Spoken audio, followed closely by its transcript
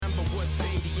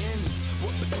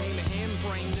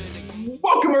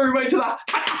Welcome everybody to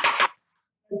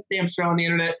the Stamp Show on the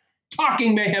internet,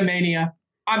 Talking Mayhem Mania.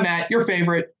 I'm Matt, your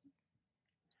favorite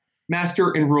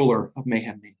master and ruler of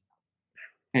Mayhem Mania.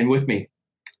 And with me,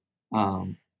 are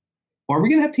we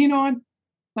going to have Tina on?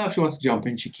 Well, if she wants to jump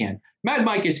in, she can. Mad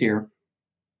Mike is here.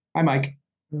 Hi, Mike.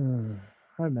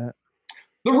 Hi, Matt.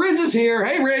 The Riz is here.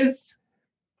 Hey, Riz.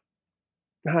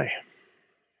 Hi.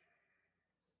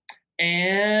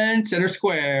 And center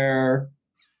square,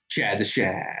 Chad the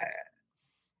Shad.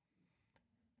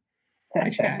 Hi,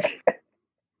 Chad.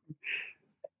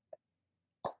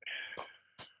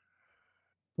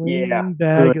 Flaming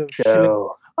bag of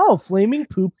show. shit. Oh, flaming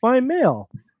poop by mail.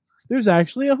 There's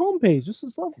actually a homepage. This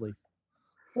is lovely.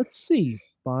 Let's see.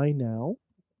 Buy now.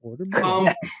 Order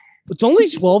mail. It's only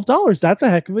 $12. That's a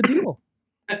heck of a deal.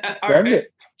 All right.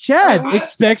 Chad,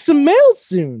 expect some mail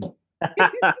soon.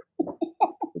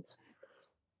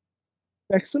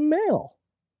 Expect some mail.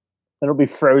 It'll be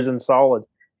frozen solid.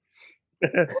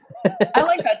 I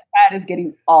like that Chad is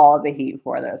getting all the heat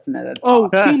for this. No, that's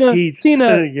awesome.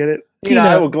 Tina, get it. Tina,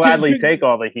 I will gladly take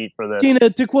all the heat for this. Tina,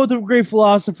 to quote the great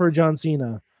philosopher John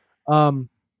Cena,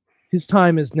 his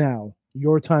time is now.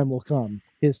 Your time will come.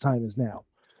 His time is now.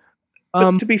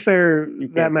 But to be fair,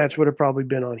 that match would have probably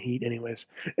been on Heat anyways.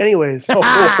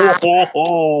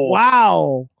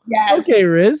 Wow. Yes. Okay,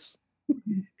 Riz.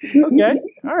 Okay.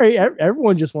 All right.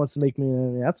 Everyone just wants to make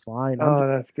me. That's fine.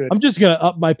 That's good. I'm just gonna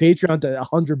up my Patreon to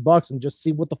 $100 and just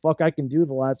see what the fuck I can do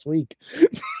the last week.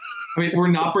 I mean, we're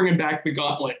not bringing back the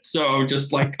gauntlet, so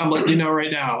just like I'm letting you know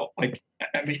right now. Like,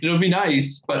 I mean, it'll be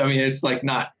nice, but I mean, it's like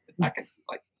not gonna be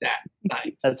like that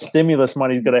nice. That stimulus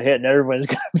money's gonna hit, and everyone's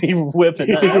gonna be whipping.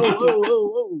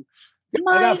 Whoa.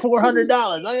 I got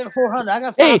 $400. I got $400. I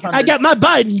got $500. Hey, I got my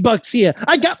Biden bucks here.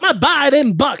 I got my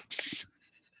Biden bucks.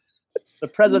 The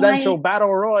presidential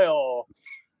battle royal.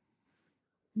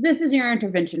 This is your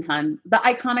intervention, hun. The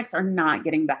Iconics are not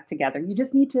getting back together. You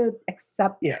just need to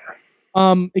accept it.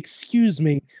 Excuse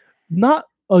me. Not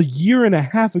a year and a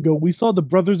half ago, we saw the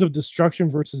Brothers of Destruction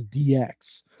versus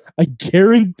DX. I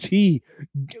guarantee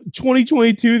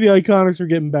 2022, the Iconics are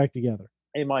getting back together.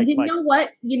 Hey, Mike. You know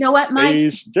what, Mike? You know what,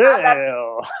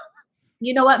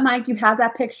 Mike? You have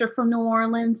that picture from New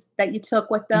Orleans that you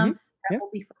took with them. That will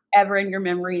be forever in your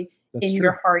memory. That's in true.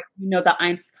 Your heart, you know the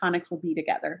Iconics will be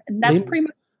together. And that's pretty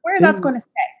much where that's going to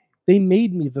stay. They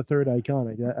made me the third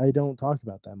Iconic. I don't talk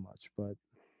about that much, but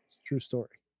it's a true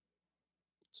story.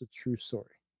 It's a true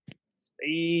story.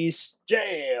 Space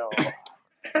Jail.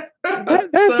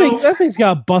 that thing's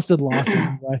got a busted lock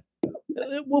anyway.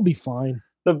 It will be fine.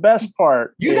 The best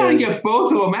part you gotta get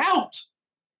both of them out.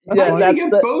 Yeah,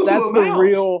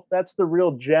 that's the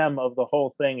real gem of the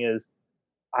whole thing is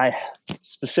I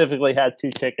specifically had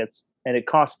 2 tickets, and it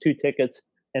costs 2 tickets,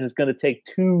 and it's going to take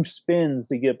 2 spins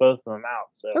to get both of them out.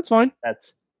 So that's fine.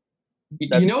 That's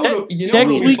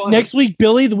next week,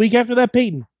 Billy. The week after that,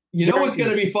 Peyton. You know what's going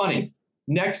to be funny?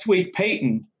 Next week,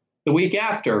 Peyton. The week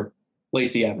after,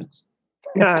 Lacey Evans.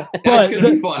 That's going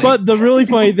to be funny. But the really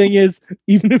funny thing is,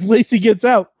 even if Lacey gets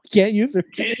out, can't use her.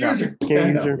 Can't use her.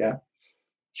 Yeah.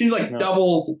 She's like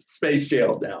double space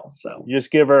jail now. So you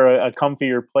just give her a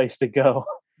comfier place to go.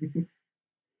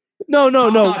 No.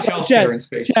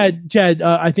 Chad,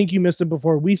 I think you missed it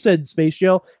before. We said Space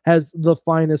Jail has the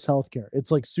finest healthcare.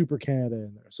 It's like super Canada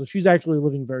in there. So she's actually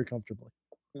living very comfortably.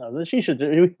 No, we should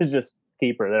just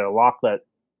keep her there. Lock that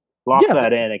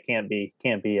in. It can't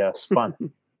be spun.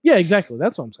 Yeah, exactly.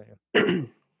 That's what I'm saying.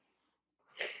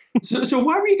 So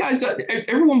why were you guys?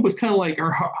 Everyone was kind of like,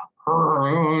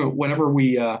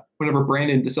 whenever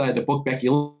Brandon decided to book Becky.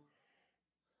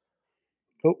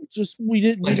 We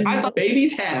didn't. I thought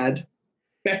babies had.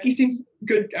 Becky seems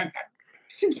good.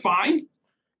 Seems fine.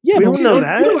 Yeah, we don't know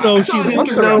that.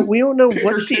 We don't know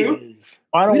what she is.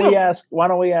 Why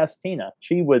don't we ask Tina?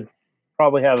 She would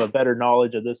probably have a better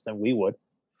knowledge of this than we would.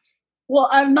 Well,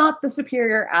 I'm not the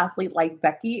superior athlete like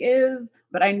Becky is,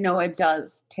 but I know it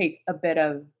does take a bit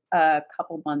of a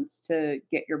couple months to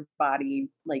get your body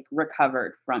like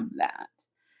recovered from that.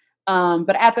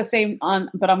 But at the same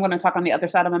but I'm going to talk on the other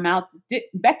side of my mouth.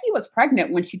 Becky was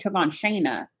pregnant when she took on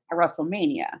Shayna at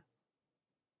WrestleMania.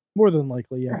 More than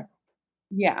likely, yeah.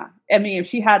 Yeah, I mean, if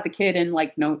she had the kid in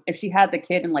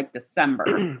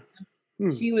December,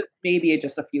 she was maybe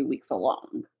just a few weeks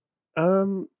along.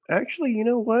 Actually, you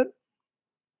know what?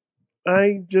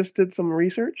 I just did some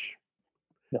research.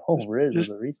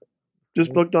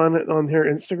 Just looked on her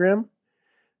Instagram.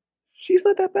 She's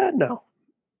not that bad now.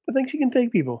 I think she can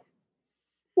take people.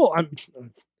 Well,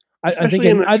 I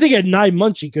think at 9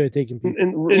 months she could have taken people.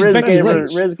 And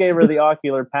Riz gave her the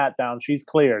ocular pat down. She's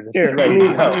cleared. She's ready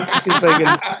to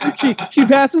go. she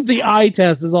passes the eye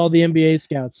test, as all the NBA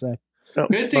scouts say. Oh,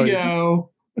 good to go.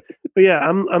 But yeah,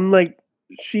 I'm like,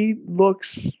 she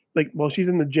looks like, well, she's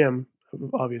in the gym,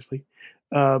 obviously,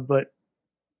 but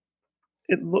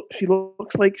she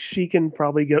looks like she can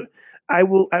probably go. I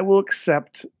will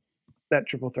accept that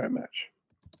triple threat match.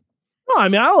 No, I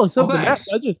mean, I'll accept the match.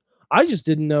 I just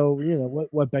didn't know,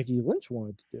 what Becky Lynch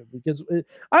wanted to do, because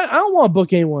I don't want to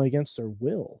book anyone against her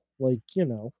will,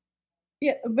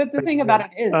 Yeah, but the thing about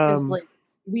it is like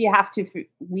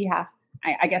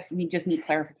I guess we just need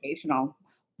clarification on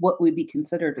what would be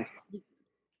considered as clean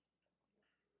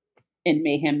in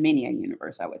Mayhem Mania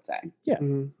universe, I would say. Yeah.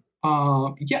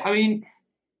 Mm-hmm. Yeah, I mean,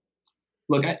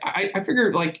 look, I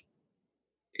figured, like,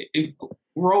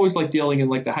 we're always like dealing in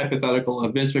like the hypothetical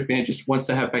of Vince McMahon just wants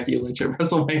to have Becky Lynch at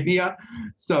WrestleMania.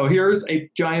 So here's a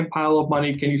giant pile of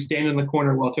money. Can you stand in the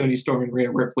corner while Toni Storm and Rhea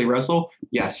Ripley wrestle?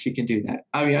 Yes, she can do that.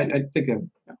 I mean, I think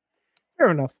fair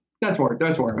enough. That's where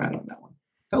I'm at on that one.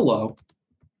 Hello.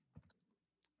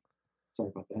 Sorry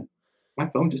about that. My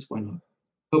phone just went off.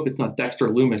 Hope it's not Dexter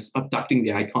Loomis abducting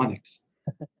the Iconics.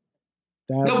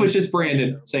 No, it was just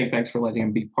Brandon saying thanks for letting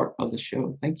him be part of the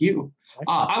show. Thank you.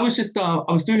 I was just I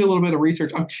was doing a little bit of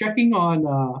research. I'm checking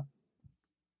on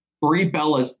Brie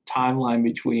Bella's timeline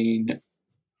between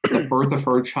the birth of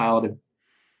her child and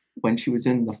when she was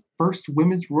in the first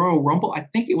Women's Royal Rumble. I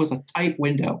think it was a tight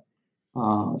window.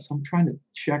 So I'm trying to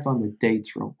check on the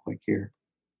dates real quick here.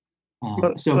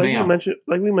 So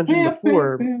like we mentioned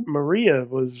before, Maria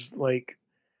was like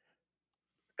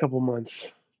a couple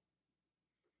months.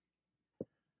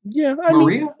 Yeah,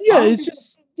 Maria? It's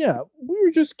just, we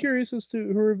were just curious as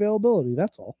to her availability.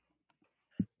 That's all.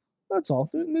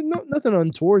 Nothing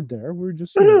untoward there. We were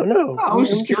just no. I was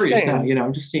just curious now.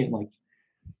 I'm just seeing like.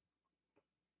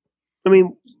 I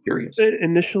mean, curious.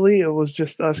 Initially, it was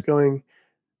just us going,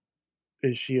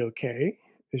 "Is she okay?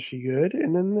 Is she good?"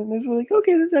 And then there's like,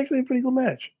 "Okay, that's actually a pretty cool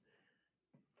match."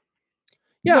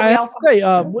 Yeah, I have to say,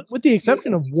 with the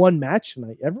exception of one match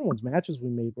tonight, everyone's matches we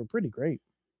made were pretty great.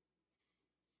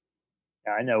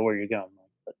 Yeah, I know where you're going,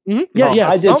 Mike. Mm-hmm.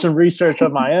 I did some research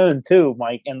of my own too,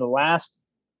 Mike. And the last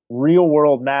real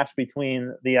world match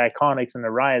between the Iconics and the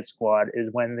Riot Squad is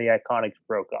when the Iconics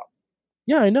broke up.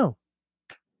 Yeah, I know.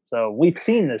 So we've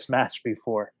seen this match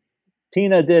before.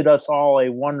 Tina did us all a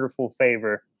wonderful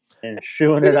favor in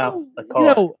shooing it out the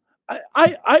card.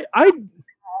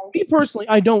 Me personally,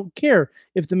 I don't care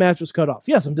if the match was cut off.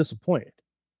 Yes, I'm disappointed.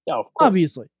 Yeah, of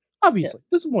course. Obviously,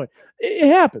 disappointed. It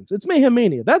happens. It's Mayhem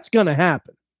Mania. That's gonna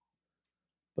happen.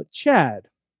 But Chad,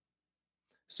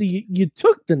 see, you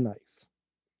took the knife,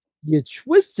 you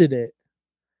twisted it,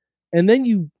 and then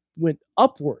you went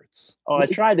upwards. Oh, I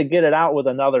tried to get it out with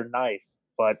another knife,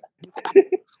 but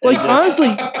honestly,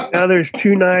 now there's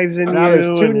two knives in you. Now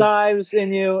there's two knives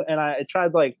in you, and I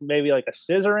tried maybe a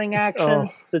scissoring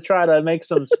action to try to make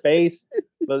some space,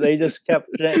 but they just kept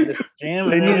jamming.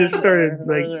 Then you just started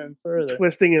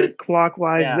twisting it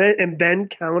clockwise, and then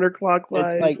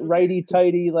counterclockwise. It's like righty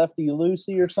tighty, lefty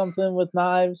loosey, or something with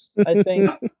knives. I think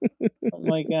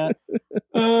something like that.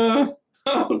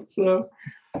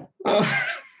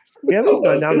 We haven't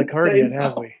gone down the card yet,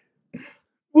 have we?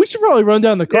 We should probably run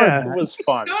down the card. Yeah, it was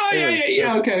fun.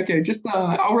 Yeah. Okay. Just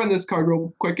I'll run this card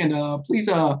real quick, and please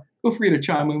feel free to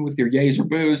chime in with your yays or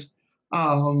boos.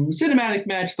 Cinematic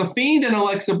match: The Fiend and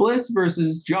Alexa Bliss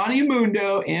versus Johnny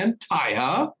Mundo and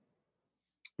Taya.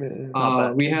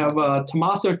 We have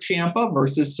Tommaso Ciampa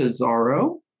versus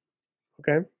Cesaro.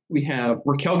 Okay. We have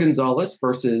Raquel Gonzalez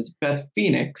versus Beth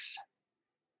Phoenix.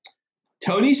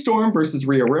 Toni Storm versus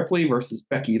Rhea Ripley versus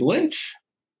Becky Lynch.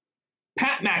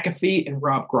 Pat McAfee and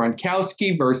Rob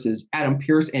Gronkowski versus Adam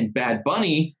Pearce and Bad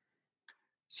Bunny.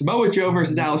 Samoa Joe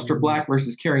versus Aleister Black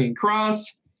versus Karrion Kross.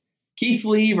 Keith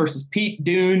Lee versus Pete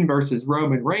Dunne versus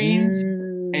Roman Reigns.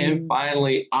 And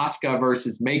finally, Asuka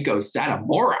versus Meiko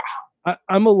Satomura.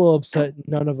 I'm a little upset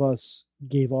none of us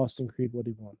gave Austin Creed what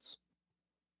he wants.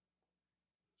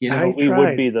 We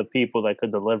would be the people that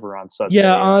could deliver on such.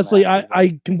 Yeah, honestly,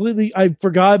 I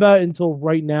forgot about it until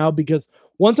right now, because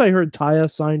once I heard Taya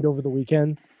signed over the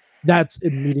weekend, that's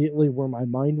immediately where my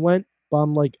mind went. But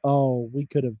I'm like, oh, we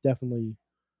could have definitely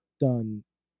done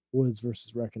Woods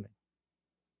versus Reckoning.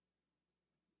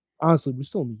 Honestly, we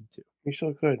still need to. We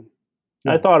still could.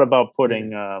 I thought about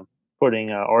putting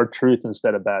R-Truth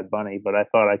instead of Bad Bunny, but I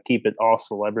thought I'd keep it all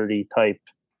celebrity type,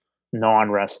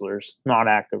 non-wrestlers,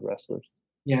 non-active wrestlers.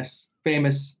 Yes,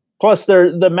 famous. Plus,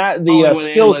 the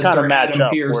skills kind of match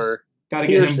up. Where Gotta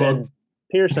get him booked.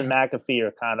 Pierce and McAfee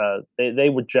are kind of they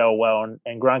would gel well,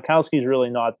 and Gronkowski's really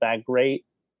not that great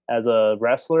as a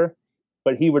wrestler,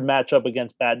 but he would match up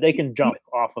against bad. They can jump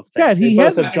off of things. Yeah, he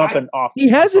hasn't jumping off. He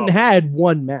hasn't had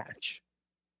one match.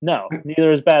 No,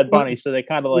 neither is Bad Bunny. So they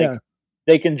kind of like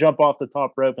they can jump off the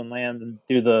top rope and land and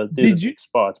do the big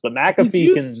spots. But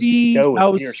McAfee can see go with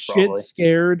how Pierce, shit probably.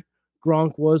 Scared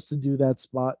Gronk was to do that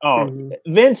spot. Oh,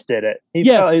 Vince did it.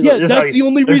 That's the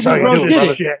only reason Gronk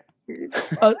did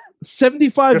it.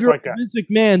 75-year-old Vince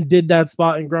McMahon did that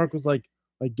spot, and Gronk was like,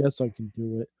 "I guess I can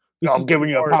do it. I'm giving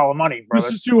you a pile of money, brother.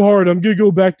 This is too hard. I'm gonna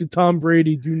go back to Tom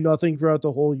Brady, do nothing throughout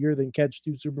the whole year, then catch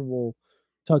 2 Super Bowl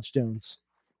touchdowns.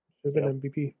 Should have been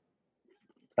MVP.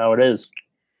 That's how it is.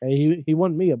 Hey, he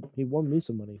won me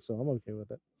some money, so I'm okay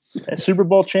with it. A Super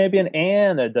Bowl champion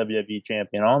and a WWE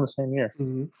champion all in the same year.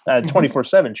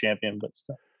 24/7 champion, but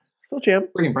still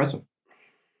champ. Pretty impressive.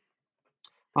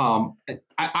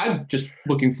 I'm just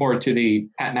looking forward to the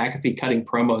Pat McAfee cutting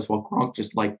promos while Gronk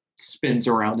just like spins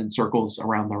around in circles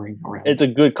around the ring. It's a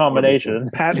good combination.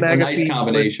 Pat it's McAfee a nice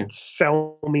combination.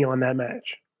 Sell me on that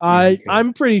match.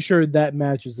 I'm pretty sure that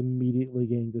match is immediately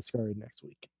getting discarded next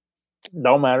week.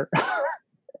 Don't matter.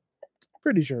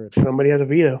 Pretty sure it's somebody has a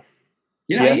veto.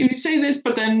 You say this,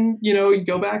 but then you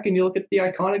go back and you look at the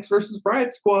Iconics versus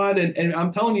Riot Squad, and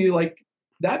I'm telling you, like,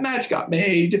 that match got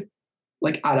made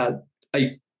like out of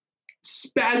a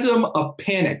spasm of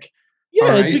panic.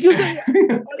 Yeah, it's because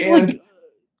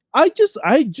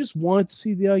I just wanted to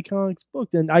see the Iconics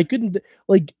booked, and I couldn't.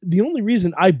 Like, the only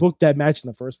reason I booked that match in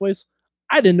the first place,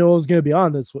 I didn't know I was going to be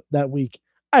on that week.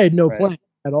 I had no plan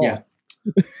at all. Yeah.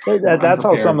 That's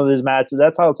how some of these matches.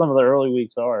 That's how some of the early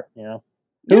weeks are.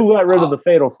 Who got rid of the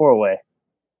Fatal 4-Way?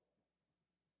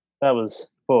 That was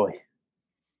boy.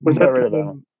 Was that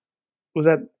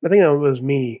I think that was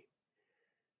me.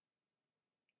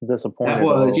 Disappointed. That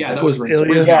was yeah.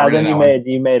 Then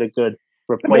you made a good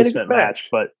replacement match,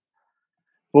 but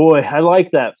boy, I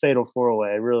like that Fatal 4-Way.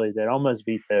 I really did. Almost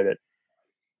vetoed it,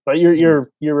 but your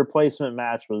replacement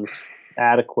match was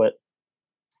adequate.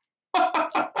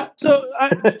 So,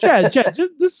 Chad,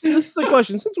 this is the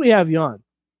question. Since we have you on,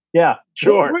 yeah,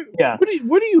 sure, What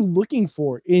are you looking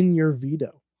for in your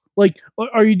veto? Like,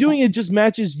 are you doing it just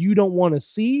matches you don't want to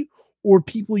see, or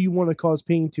people you want to cause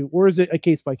pain to, or is it a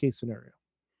case by case scenario?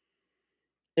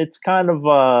 It's kind of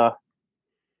how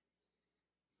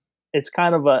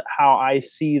I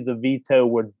see the veto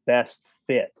would best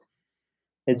fit.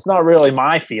 It's not really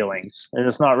my feelings, and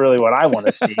it's not really what I want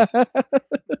to see,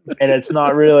 and it's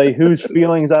not really whose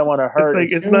feelings I want to hurt.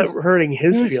 It's not hurting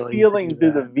his feelings. Whose feelings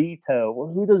do the veto?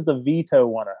 Well, who does the veto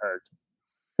want to hurt?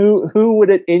 Who would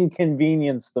it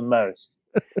inconvenience the most?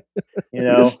 Who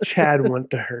does Chad want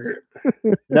to hurt?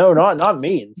 No, not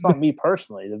me. It's not me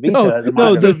personally. The veto. The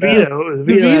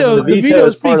veto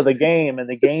is part of the game, and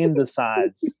the game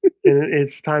decides. And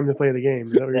it's time to play the game.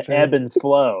 Is that what you're saying? Ebb and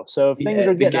flow. So if things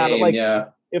are getting out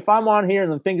of if I'm on here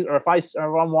and if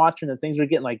I'm watching and things are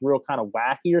getting like real kind of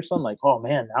wacky or something, like, oh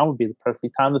man, that would be the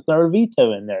perfect time to throw a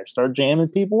veto in there. Start jamming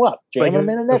people up. Jam them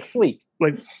in next week.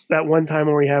 Like that one time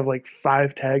where we have like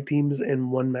 5 tag teams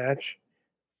in one match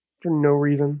for no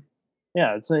reason.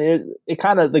 Yeah, it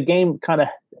kind of, the game kind of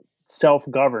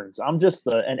self-governs. I'm just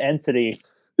an entity,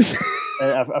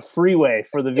 a freeway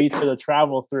for the veto to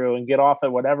travel through and get off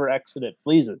at whatever exit it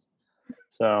pleases.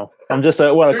 So I'm just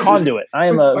a conduit. I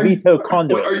am a veto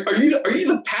conduit. Are you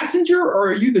the passenger or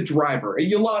are you the driver?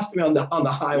 You lost me on the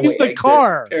highway. He's the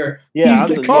car. Yeah,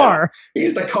 he's the car. Yeah.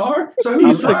 He's the car. So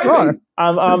who's driving? The car.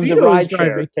 I'm the ride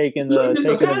share taking the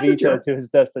veto to his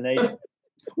destination.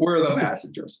 We're the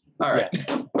passengers. All right.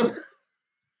 Yeah.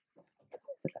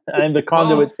 I'm the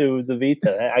conduit to the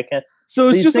veto. I can't. So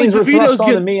it's just like the veto's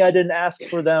on me. I didn't ask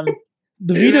for them.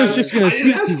 The veto's just going to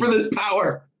speak. I didn't ask for this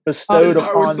power. Bestowed this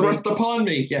power was upon thrust upon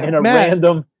me. Yeah.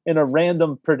 In a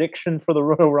random prediction for the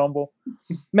Royal Rumble.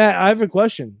 Matt, I have a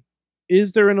question.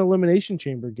 Is there an elimination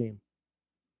chamber game?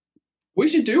 We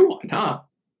should do one, huh?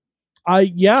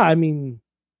 I mean,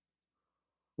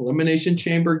 elimination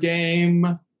chamber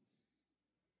game.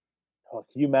 Oh,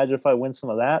 can you imagine if I win some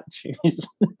of that? Jeez.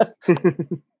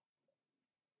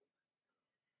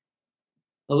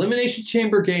 Elimination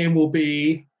chamber game will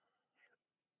be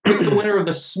pick the winner of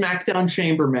the SmackDown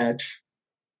Chamber match,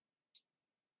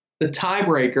 the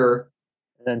tiebreaker,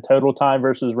 and then total time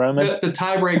versus Roman. The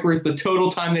tiebreaker is the total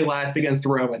time they last against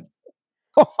Roman.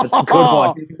 That's a good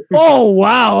one. Oh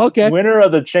wow! Okay. Winner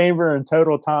of the Chamber and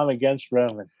total time against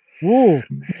Roman. Whoa. Okay.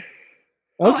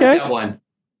 I like that one.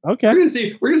 Okay.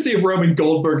 We're gonna see if Roman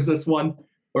Goldberg's this one,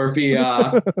 or if he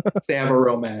if they have a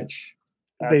real match.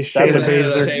 They shade the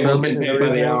tables getting paid by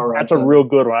the hour. That's a real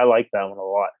good one. I like that one a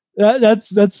lot.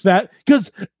 That's fat.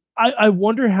 Because I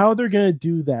wonder how they're gonna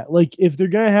do that. Like if they're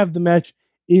gonna have the match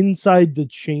inside the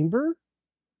chamber,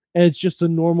 and it's just a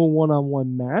normal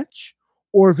one-on-one match,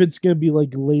 or if it's gonna be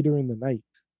like later in the night.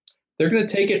 They're gonna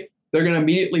take it. They're gonna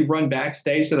immediately run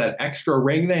backstage to that extra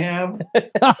ring they have.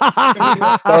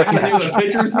 The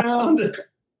pitcher's mound.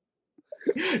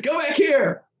 Go back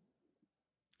here.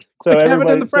 So have it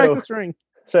in the practice ring.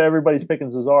 So everybody's picking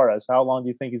Cesaro. So how long do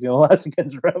you think he's going to last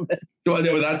against Roman? Well,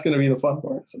 that's going to be the fun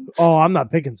part. So. Oh, I'm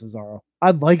not picking Cesaro.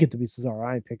 I'd like it to be Cesaro.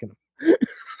 I ain't picking him.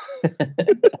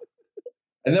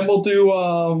 And then we'll do.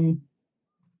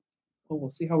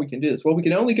 We'll see how we can do this. Well, we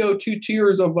can only go 2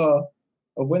 tiers of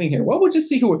winning here. Well, we'll just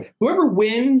see whoever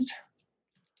wins.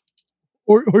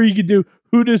 Or you could do,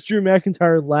 who does Drew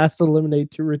McIntyre last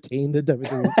eliminate to retain the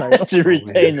WWE title? To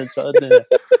retain the title.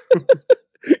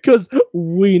 Because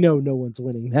we know no one's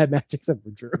winning that match except for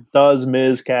Drew. Does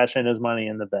Miz cash in his money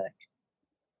in the bank?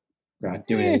 We're not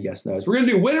doing any guess no's. We're going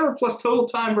to do winner plus total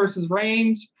time versus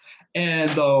Reigns. And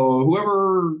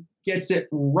whoever gets it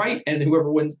right and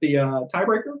whoever wins the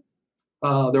tiebreaker,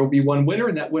 there will be one winner,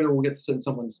 and that winner will get to send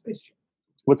someone to Space Jam.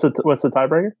 What's the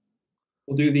tiebreaker?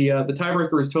 We'll do the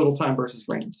tiebreaker is total time versus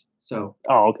Reigns. So.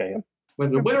 Oh, okay.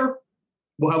 With the winner,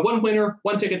 we'll have one winner,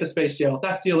 one ticket to Space Jail.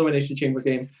 That's the Elimination Chamber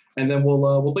game, and then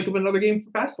we'll think of another game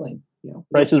for Fastlane.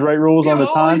 Price is Right rules on the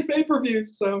time. All these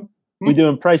pay-per-views. So we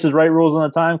doing Price is Right rules on the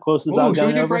time. Closest without should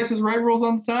we going do over? Price is Right rules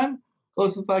on the time?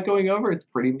 Closest without going over. It's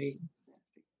pretty mean.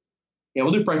 Yeah,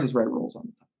 we'll do Price is Right rules on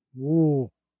the time.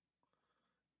 Ooh.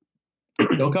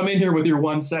 Don't come in here with your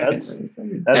 1 second.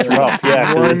 That's rough.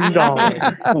 Yeah,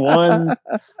 $1. One.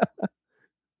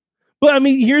 But I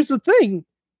mean, here's the thing: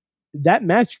 that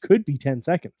match could be 10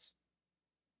 seconds.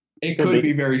 It could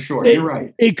be very short. You're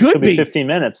right. It could be 15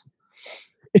 minutes.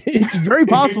 It's very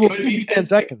possible it could be 10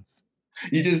 seconds.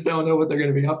 You just don't know what they're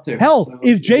going to be up to. Hell, so,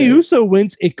 if Jey Uso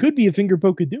wins, it could be a finger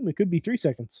poke of doom. It could be 3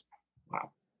 seconds. Wow.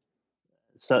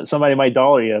 So somebody might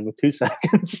dollar you with 2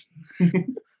 seconds.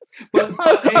 But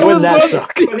hey, wouldn't that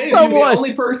suck? But hey, if you're the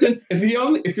only person, if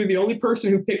you're the only person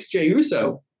who picks Jey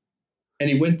Uso, and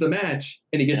he wins the match,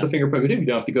 and he gets the finger poke of doom, you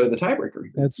don't have to go to the tiebreaker.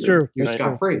 That's true. You're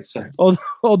scot-free. So.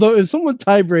 Although, if someone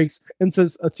tie breaks and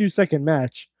says a 2-second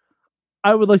match,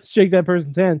 I would like to shake that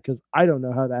person's hand because I don't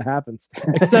know how that happens.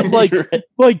 Except like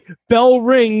bell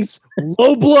rings,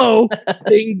 low blow,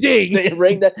 ding ding.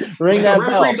 ring that the bell.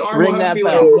 Referee's arm Ring will have that to be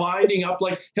bell. like winding up,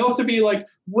 like he'll have to be like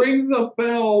ring the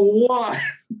bell one.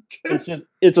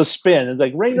 It's a spin. It's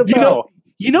like ring the bell.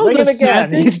 You know ring the it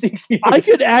again. sad thing? I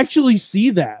could actually see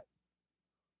that.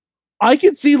 I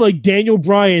could see like Daniel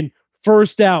Bryan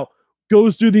first out,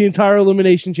 goes through the entire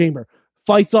elimination chamber,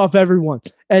 fights off everyone,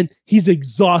 and he's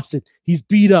exhausted. He's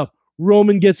beat up.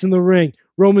 Roman gets in the ring.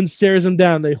 Roman stares him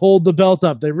down. They hold the belt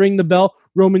up. They ring the bell.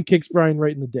 Roman kicks Bryan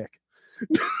right in the dick.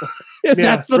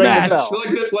 That's the match.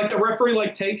 Like the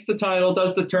referee takes the title,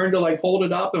 does the turn to hold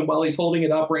it up, and while he's holding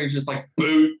it up, Reigns just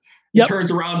boot. He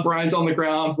turns around, Bryan's on the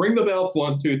ground, ring the bell,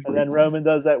 1, 2, 3. And then Roman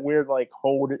does that weird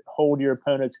hold your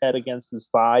opponent's head against his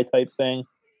thigh type thing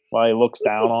while he looks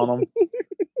down on him.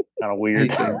 Kind of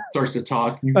weird. Starts to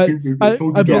talk. I believe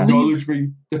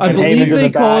they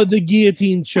call it the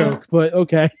guillotine choke, but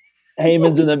okay.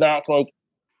 Heyman's in the back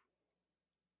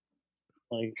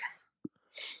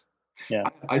yeah.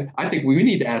 I think we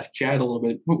need to ask Chad a little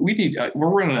bit. We're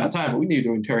running out of time, but we need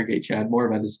to interrogate Chad more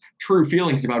about his true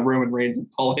feelings about Roman Reigns and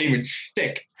Paul Heyman's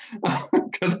shtick.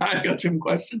 Because I've got some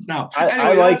questions now.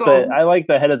 I like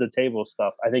the head of the table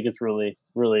stuff. I think it's really,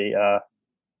 really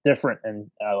different, and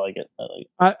I like it.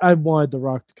 I wanted The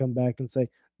Rock to come back and say,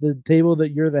 the table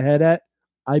that you're the head at,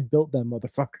 I built that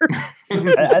motherfucker.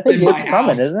 I think it's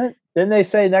coming, isn't it? Didn't they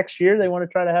say next year they want to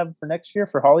try to have it for next year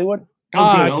for Hollywood?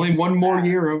 Only one more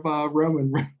year of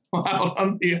Roman out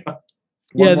on the.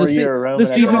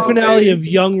 The season finale of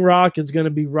Young Rock is going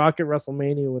to be Rock at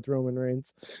WrestleMania with Roman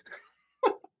Reigns.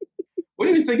 What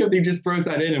do you think if he just throws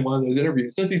that in one of those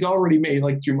interviews? Since he's already made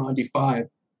Jumanji 5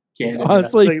 canon.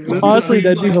 Honestly,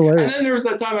 that'd be hilarious. And then there was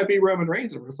that time I beat Roman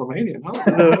Reigns at WrestleMania.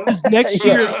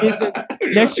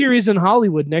 Next year is in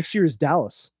Hollywood. Next year is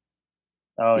Dallas.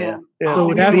 Oh yeah. So it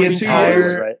would have the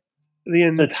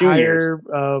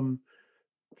entire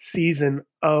season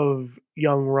of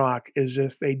Young Rock is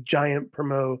just a giant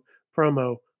promo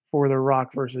for The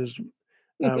Rock versus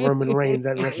Roman Reigns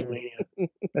at WrestleMania.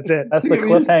 That's it. That's the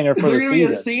cliffhanger for the season. There's gonna be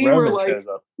a scene where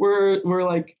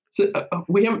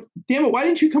we haven't. Damn it! Why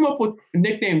didn't you come up with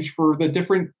nicknames for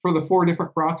the 4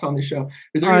 different Rocks on the show?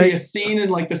 Is there gonna be a scene in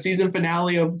the season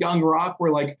finale of Young Rock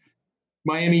where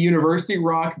Miami University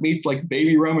Rock meets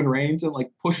baby Roman Reigns and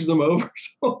pushes him over?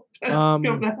 So that's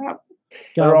gonna happen.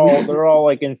 They're all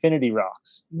like infinity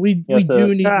rocks. We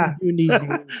do need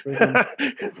names for them.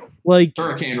 Like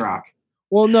Hurricane Rock.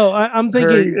 Well, no, I'm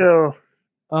thinking.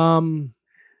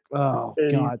 Oh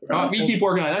God! We keep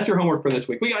working on it. That's your homework for this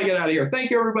week. We gotta get out of here.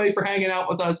 Thank you everybody for hanging out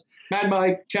with us. Mad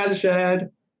Mike, Chad the Shad,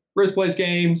 Riz Plays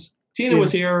Games. Tina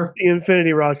was here. The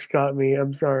Infinity Rocks got me.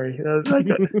 I'm sorry.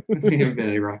 The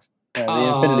Infinity Rocks. Yeah,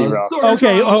 the Infinity Rocks.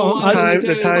 Okay.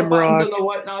 The time rock. And the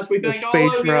whatnots. We thank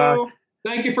all of you.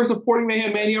 Thank you for supporting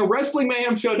Mayhem Mania.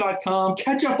 WrestlingMayhemShow.com.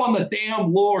 Catch up on the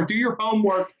damn lore. Do your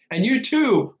homework, and you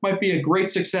too might be a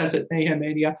great success at Mayhem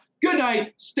Mania. Good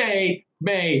night. Stay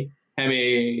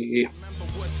Mayhem-y.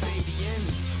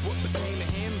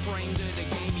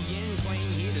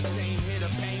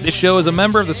 This show is a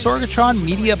member of the Sorgatron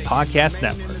Media Podcast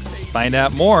Network. Find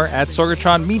out more at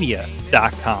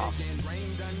sorgatronmedia.com.